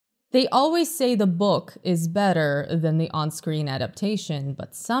They always say the book is better than the on-screen adaptation,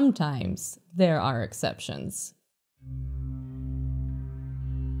 but sometimes there are exceptions.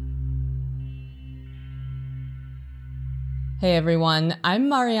 Hey everyone, I'm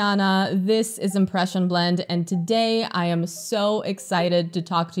Mariana, this is Impression Blend, and today I am so excited to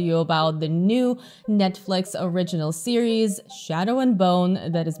talk to you about the new Netflix original series, Shadow and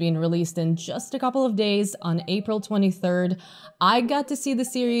Bone, that is being released in just a couple of days on April 23rd. I got to see the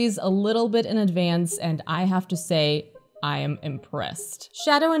series a little bit in advance, and I have to say, I am impressed.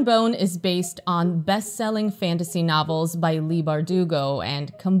 Shadow and Bone is based on best-selling fantasy novels by Leigh Bardugo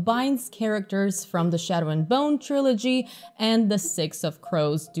and combines characters from the Shadow and Bone trilogy and the Six of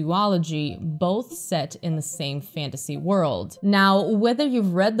Crows duology, both set in the same fantasy world. Now, whether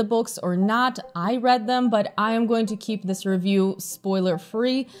you've read the books or not, I read them, but I am going to keep this review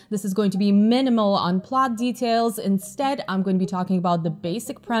spoiler-free. This is going to be minimal on plot details. Instead, I'm going to be talking about the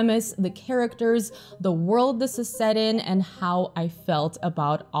basic premise, the characters, the world this is set in, and how I felt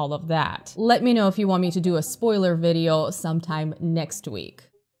about all of that. Let me know if you want me to do a spoiler video sometime next week.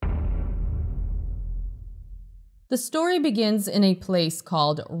 The story begins in a place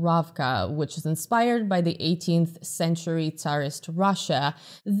called Ravka, which is inspired by the 18th century Tsarist Russia.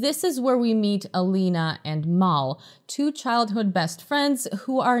 This is where we meet Alina and Mal, two childhood best friends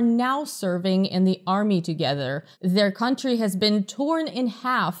who are now serving in the army together. Their country has been torn in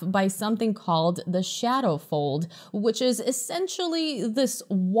half by something called the Shadow Fold, which is essentially this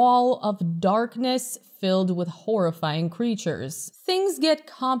wall of darkness filled with horrifying creatures. Things get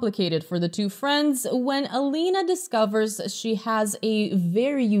complicated for the two friends when Alina discovers she has a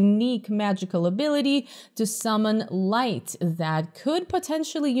very unique magical ability to summon light that could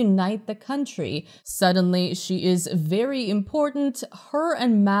potentially unite the country. Suddenly, she is very important, her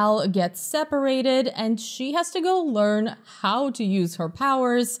and Mal get separated, and she has to go learn how to use her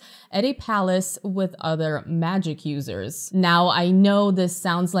powers at a palace with other magic users. Now, I know this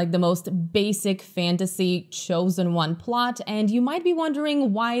sounds like the most basic fantasy chosen one plot, and you might be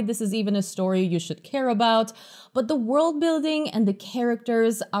wondering why this is even a story you should care about, but the world building and the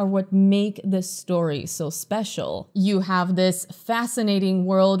characters are what make this story so special. You have this fascinating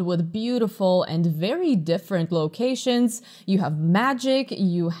world with beautiful and very different locations. You have magic,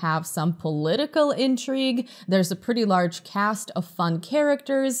 you have some political intrigue, there's a pretty large cast of fun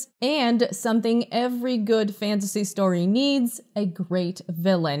characters, and something every good fantasy story needs, a great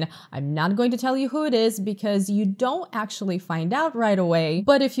villain. I'm not going to tell you who it is because you don't actually find out right away,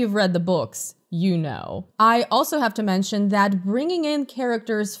 but if you've read the books, you know. I also have to mention that bringing in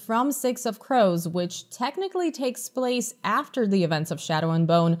characters from Six of Crows, which technically takes place after the events of Shadow and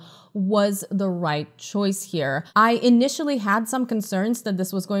Bone, was the right choice here. I initially had some concerns that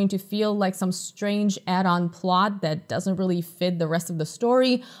this was going to feel like some strange add-on plot that doesn't really fit the rest of the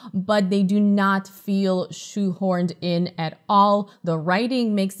story, but they do not feel shoehorned in at all. The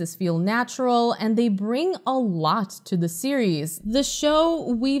writing makes this feel natural, and they bring a lot to the series. The show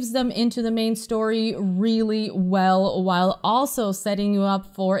weaves them into the main story really well, while also setting you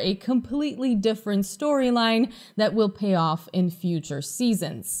up for a completely different storyline that will pay off in future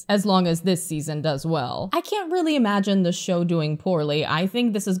seasons, as long as this season does well. I can't really imagine the show doing poorly. I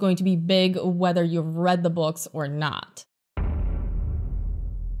think this is going to be big whether you've read the books or not.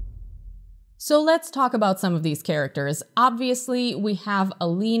 So let's talk about some of these characters. Obviously, we have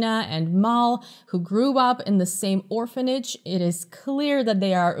Alina and Mal, who grew up in the same orphanage. It is clear that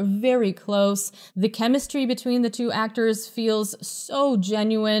they are very close. The chemistry between the two actors feels so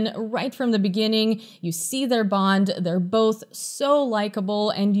genuine right from the beginning. You see their bond, they're both so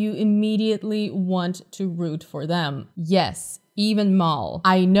likable, and you immediately want to root for them. Yes, even Mal.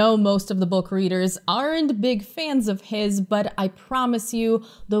 I know most of the book readers aren't big fans of his, but I promise you,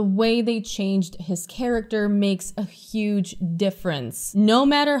 the way they changed his character makes a huge difference. No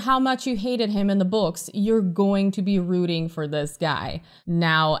matter how much you hated him in the books, you're going to be rooting for this guy.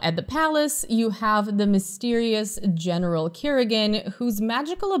 Now, at the palace, you have the mysterious General Kerrigan, whose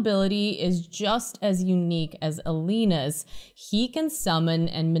magical ability is just as unique as Alina's. He can summon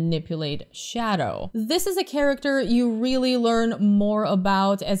and manipulate shadow. This is a character you really learn more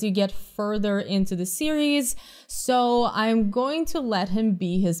about as you get further into the series, so I'm going to let him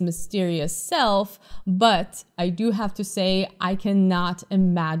be his mysterious self, but I do have to say I cannot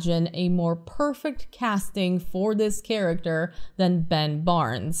imagine a more perfect casting for this character than Ben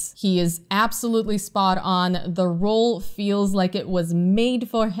Barnes. He is absolutely spot on. The role feels like it was made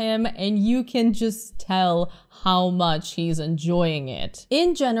for him, and you can just tell how much he's enjoying it.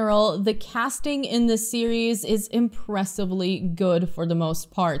 In general, the casting in this series is impressively good for the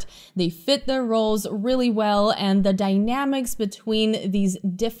most part. They fit their roles really well, and the dynamics between these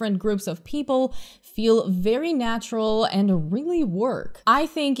different groups of people feel very natural and really work. I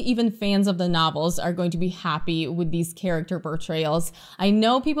think even fans of the novels are going to be happy with these character portrayals. I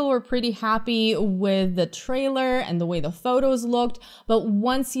know people were pretty happy with the trailer and the way the photos looked, but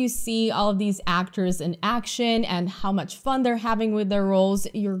once you see all of these actors in action and how much fun they're having with their roles,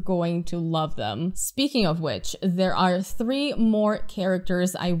 you're going to love them. Speaking of which, there are 3 more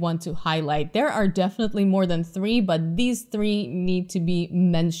characters I want to highlight. There are definitely more than 3, but these 3 need to be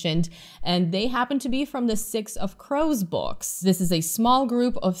mentioned, and they happen to be from the Six of Crows books. This is a small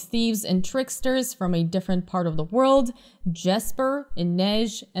group of thieves and tricksters from a different part of the world: Jesper,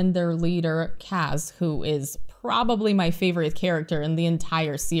 Inej, and their leader, Kaz, who is probably my favorite character in the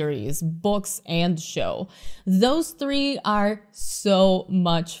entire series, books and show. Those 3 are so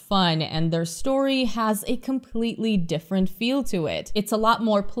much fun, and their story has a completely different feel to it. It's a lot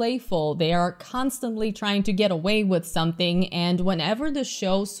more playful. They are constantly trying to get away with something, and whenever the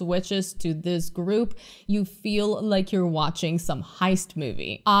show switches to this group, you feel like you're watching some heist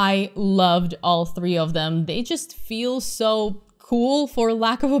movie. I loved all 3 of them. They just feel so cool, for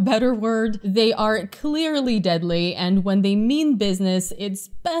lack of a better word. They are clearly deadly, and when they mean business, it's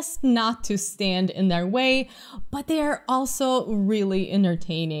best not to stand in their way, but they are also really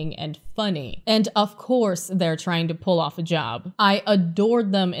entertaining and funny. And of course, they're trying to pull off a job. I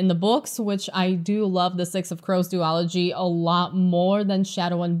adored them in the books, which I do love the Six of Crows duology a lot more than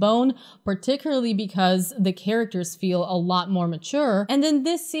Shadow and Bone, particularly because the characters feel a lot more mature. And in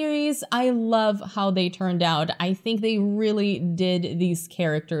this series, I love how they turned out. I think they really did these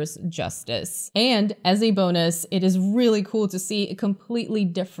characters justice. And as a bonus, it is really cool to see a completely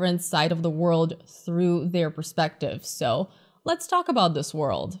different side of the world through their perspective. So let's talk about this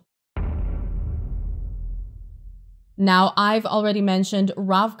world. Now, I've already mentioned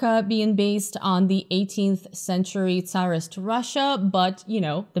Ravka being based on the 18th century Tsarist Russia, but, you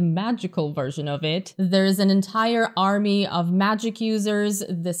know, the magical version of it. There's an entire army of magic users.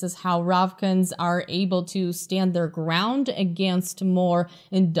 This is how Ravkans are able to stand their ground against more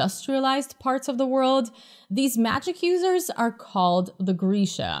industrialized parts of the world. These magic users are called the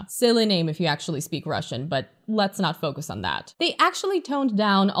Grisha. Silly name if you actually speak Russian, but let's not focus on that. They actually toned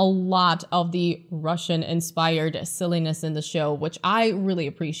down a lot of the Russian-inspired silliness in the show, which I really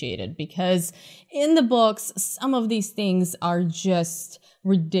appreciated, because in the books, some of these things are just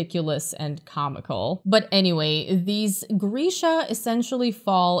ridiculous and comical. But anyway, these Grisha essentially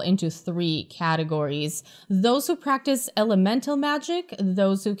fall into 3 categories: those who practice elemental magic,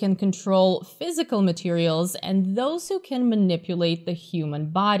 those who can control physical materials, and those who can manipulate the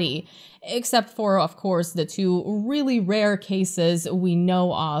human body. Except for, of course, the 2 really rare cases we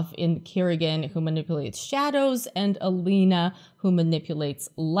know of in Kerrigan, who manipulates shadows, and Alina, who manipulates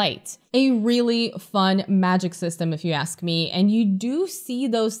light. A really fun magic system, if you ask me, and you do see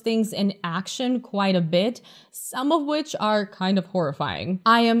those things in action quite a bit, some of which are kind of horrifying.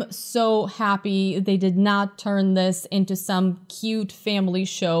 I am so happy they did not turn this into some cute family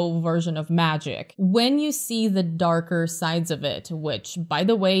show version of magic. When you see the darker sides of it, which, by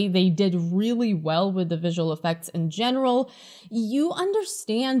the way, they did really well with the visual effects in general, you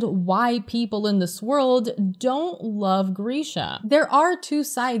understand why people in this world don't love Grisha. There are 2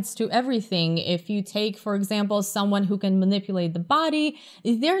 sides to everything. If you take, for example, someone who can manipulate the body,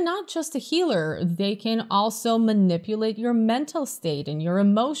 they're not just a healer. They can also manipulate your mental state and your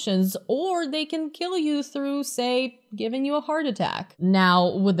emotions, or they can kill you through, say, giving you a heart attack.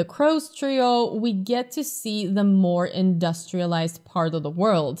 Now, with the Crows trio, we get to see the more industrialized part of the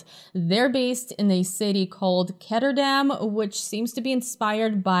world. They're based in a city called Ketterdam, which seems to be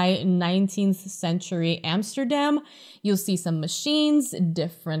inspired by 19th century Amsterdam. You'll see some machines,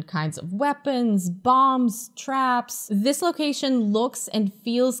 different kinds of weapons, bombs, traps. This location looks and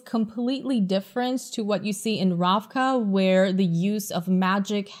feels completely different to what you see in Ravka, where the use of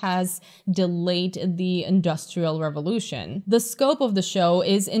magic has delayed the Industrial Revolution. The scope of the show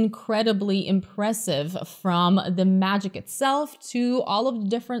is incredibly impressive, from the magic itself to all of the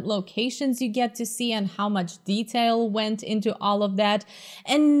different locations you get to see and how much detail went into all of that,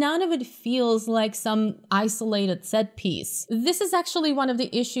 and none of it feels like some isolated set piece. This is actually one of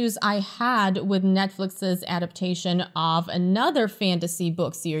the issues I had with Netflix's adaptation of another fantasy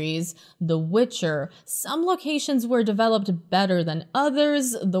book series, The Witcher. Some locations were developed better than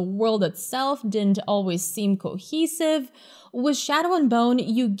others. The world itself didn't always seem cohesive. With Shadow and Bone,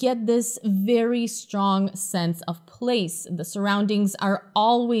 you get this very strong sense of place. The surroundings are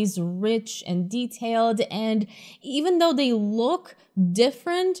always rich and detailed, and even though they look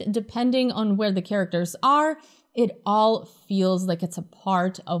different depending on where the characters are, it all feels like it's a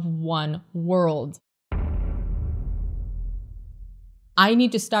part of one world. I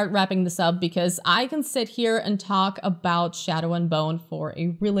need to start wrapping this up because I can sit here and talk about Shadow and Bone for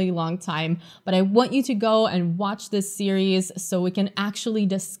a really long time, but I want you to go and watch this series so we can actually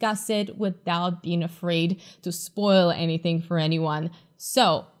discuss it without being afraid to spoil anything for anyone.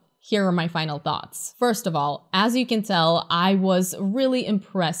 So, here are my final thoughts. First of all, as you can tell, I was really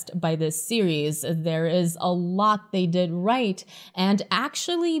impressed by this series. There is a lot they did right, and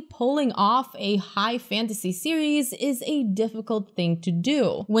actually pulling off a high fantasy series is a difficult thing to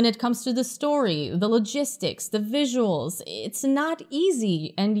do. When it comes to the story, the logistics, the visuals, it's not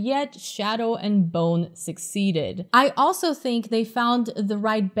easy, and yet Shadow and Bone succeeded. I also think they found the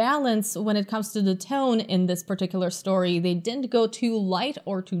right balance when it comes to the tone in this particular story. They didn't go too light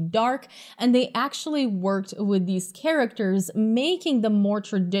or too dark, and they actually worked with these characters, making the more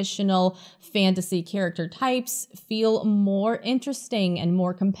traditional fantasy character types feel more interesting and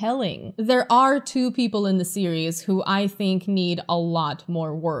more compelling. There are two people in the series who I think need a lot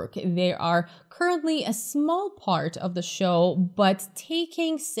more work. They are currently a small part of the show, but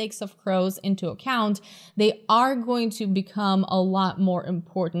taking Six of Crows into account, they are going to become a lot more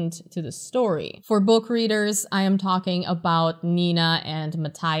important to the story. For book readers, I am talking about Nina and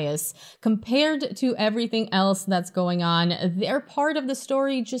Matthias. Compared to everything else that's going on, their part of the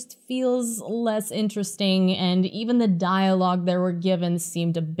story just feels less interesting, and even the dialogue they were given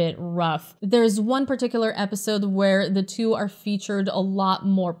seemed a bit rough. There's one particular episode where the two are featured a lot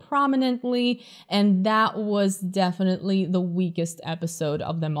more prominently, and that was definitely the weakest episode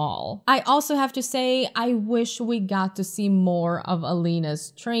of them all. I also have to say, I wish we got to see more of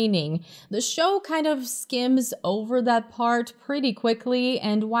Alina's training. The show kind of skims over that part pretty quickly,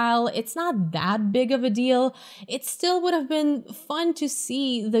 and while it's not that big of a deal, it still would have been fun to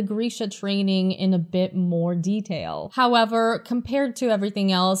see the Grisha training in a bit more detail. However, compared to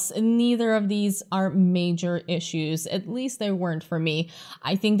everything else, neither of these are major issues. At least they weren't for me.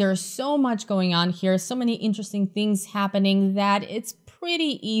 I think there's so much going on here, so many interesting things happening that it's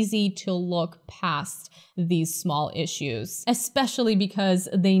pretty easy to look past these small issues, especially because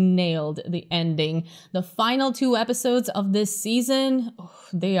they nailed the ending. The final two episodes of this season,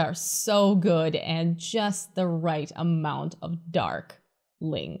 they are so good and just the right amount of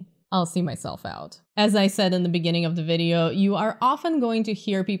dark-ling. I'll see myself out. As I said in the beginning of the video, you are often going to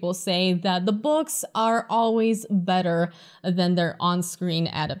hear people say that the books are always better than their on-screen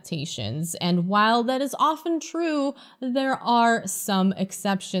adaptations. And while that is often true, there are some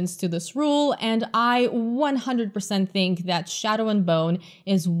exceptions to this rule, and I 100% think that Shadow and Bone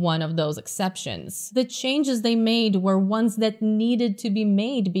is one of those exceptions. The changes they made were ones that needed to be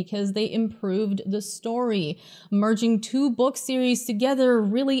made because they improved the story. Merging two book series together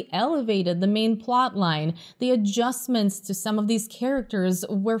really elevated the main plot line. The adjustments to some of these characters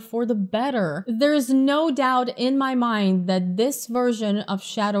were for the better. There is no doubt in my mind that this version of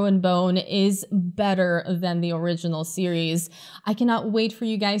Shadow and Bone is better than the original series. I cannot wait for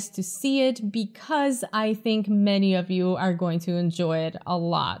you guys to see it because I think many of you are going to enjoy it a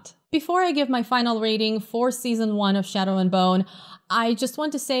lot. Before I give my final rating for season 1 of Shadow and Bone, I just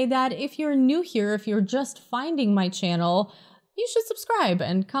want to say that if you're new here, if you're just finding my channel, you should subscribe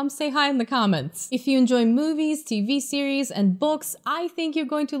and come say hi in the comments. If you enjoy movies, TV series, and books, I think you're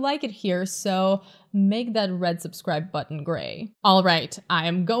going to like it here, so make that red subscribe button gray. All right, I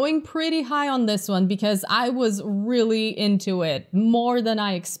am going pretty high on this one because I was really into it, more than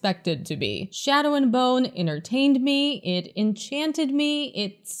I expected to be. Shadow and Bone entertained me, it enchanted me,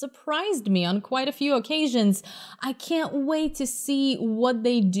 it surprised me on quite a few occasions. I can't wait to see what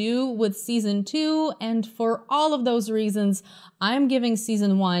they do with season 2, and for all of those reasons, I'm giving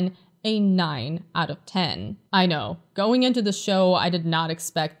season 1 a 9 out of 10. I know, going into the show, I did not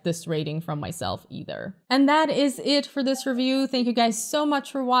expect this rating from myself either. And that is it for this review. Thank you guys so much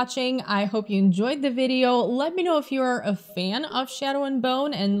for watching. I hope you enjoyed the video. Let me know if you're a fan of Shadow and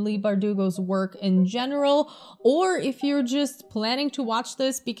Bone and Leigh Bardugo's work in general, or if you're just planning to watch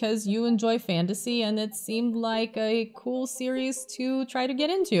this because you enjoy fantasy and it seemed like a cool series to try to get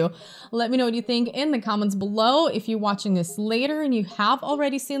into. Let me know what you think in the comments below. If you're watching this later and you have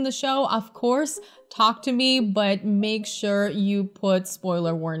already seen the show, of course, talk to me, but make sure you put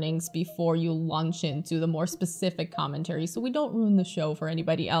spoiler warnings before you launch into the more specific commentary so we don't ruin the show for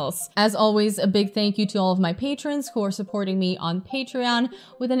anybody else. As always, a big thank you to all of my patrons who are supporting me on Patreon,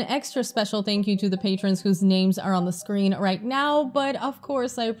 with an extra special thank you to the patrons whose names are on the screen right now, but of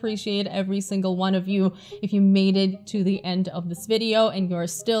course I appreciate every single one of you if you made it to the end of this video and you're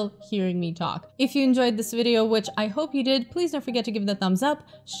still hearing me talk. If you enjoyed this video, which I hope you did, please don't forget to give it a thumbs up,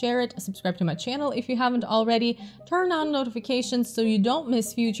 share it, subscribe to my channel if you haven't already. Turn on notifications so you don't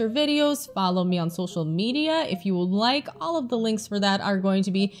miss future videos. Follow me on social media if you would like. All of the links for that are going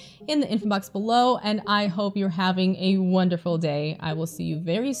to be in the info box below, and I hope you're having a wonderful day. I will see you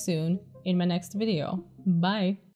very soon in my next video. Bye!